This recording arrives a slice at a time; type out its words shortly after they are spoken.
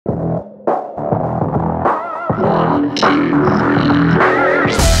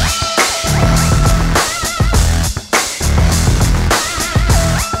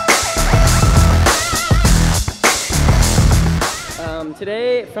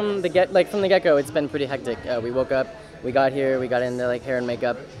Today, from the get-go, it's been pretty hectic. We woke up, we got here, we got into like hair and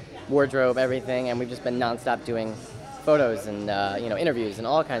makeup, wardrobe, everything, and we've just been nonstop doing photos and interviews and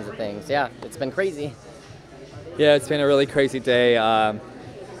all kinds of things. Yeah, it's been crazy. Yeah, it's been a really crazy day.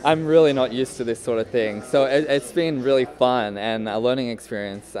 I'm really not used to this sort of thing, so it's been really fun and a learning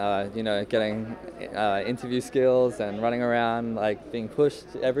experience. Getting interview skills and running around, like being pushed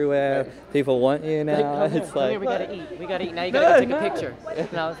everywhere. People want you now. It's like, we gotta eat. We gotta eat. Now you gotta go take a picture.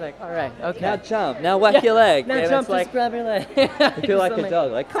 And I was like, all right, okay. Now jump. Now whack your leg. Now and jump. it's like, just grab your leg. you feel like a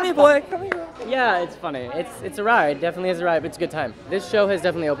dog. Like, come here, boy. Come here. Yeah, it's funny. It's a ride. Definitely is a ride, but it's a good time. This show has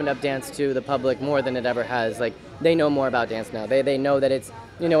definitely opened up dance to the public more than it ever has. Like, they know more about dance now. They know that it's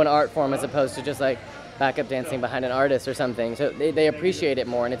an art form as opposed to just like backup dancing behind an artist or something. So they appreciate it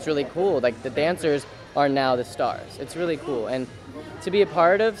more, and it's really cool. Like, the dancers are now the stars. It's really cool, and to be a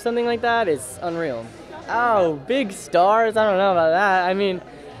part of something like that is unreal. Oh, big stars? I don't know about that. I mean,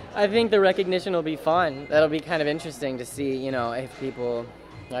 I think the recognition will be fun. That'll be kind of interesting to see, if people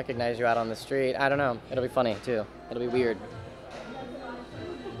recognize you out on the street. I don't know. It'll be funny too. It'll be weird.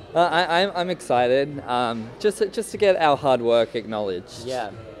 I'm excited, just to get our hard work acknowledged.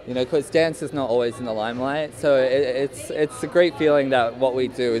 Yeah. Because dance is not always in the limelight, so it's a great feeling that what we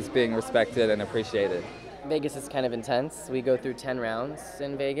do is being respected and appreciated. Vegas is kind of intense. We go through 10 rounds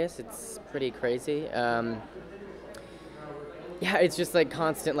in Vegas. It's pretty crazy. Yeah, it's just like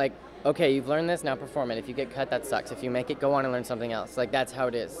constant, like, okay, you've learned this, now perform it. If you get cut, that sucks. If you make it, go on and learn something else. Like, that's how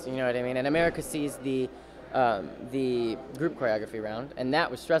it is. You know what I mean? And America sees the group choreography round, and that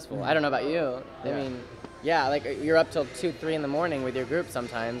was stressful. I don't know about you. Yeah. I mean, yeah, like you're up till 2, 3 in the morning with your group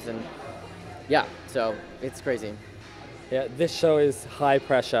sometimes, and yeah, so it's crazy. Yeah, this show is high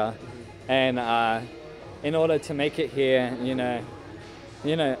pressure, and in order to make it here,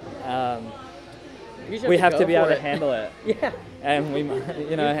 we have to be able to handle it. Yeah. And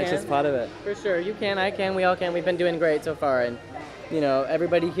it's just part of it. For sure, you can, I can, we all can. We've been doing great so far, and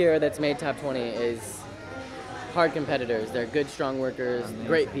everybody here that's made top 20 is hard competitors. They're good, strong workers,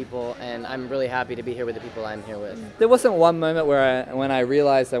 great people, and I'm really happy to be here with the people I'm here with. There wasn't one moment when I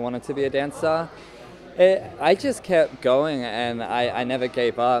realized I wanted to be a dancer. I just kept going, and I never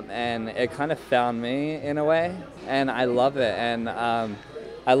gave up, and it kind of found me in a way, and I love it, and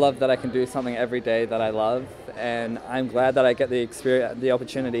I love that I can do something every day that I love, and I'm glad that I get the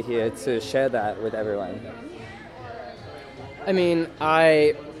opportunity here to share that with everyone. I mean,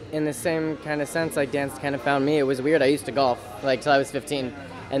 in the same kind of sense, like, dance kind of found me. It was weird. I used to golf, till I was 15.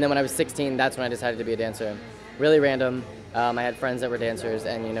 And then when I was 16, that's when I decided to be a dancer. Really random. I had friends that were dancers,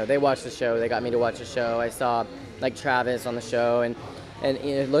 and, they watched the show. They got me to watch the show. I saw, like, Travis on the show, and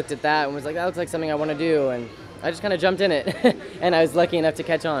looked at that and was like, that looks like something I want to do. And I just kind of jumped in it. And I was lucky enough to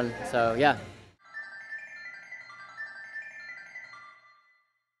catch on. So, yeah.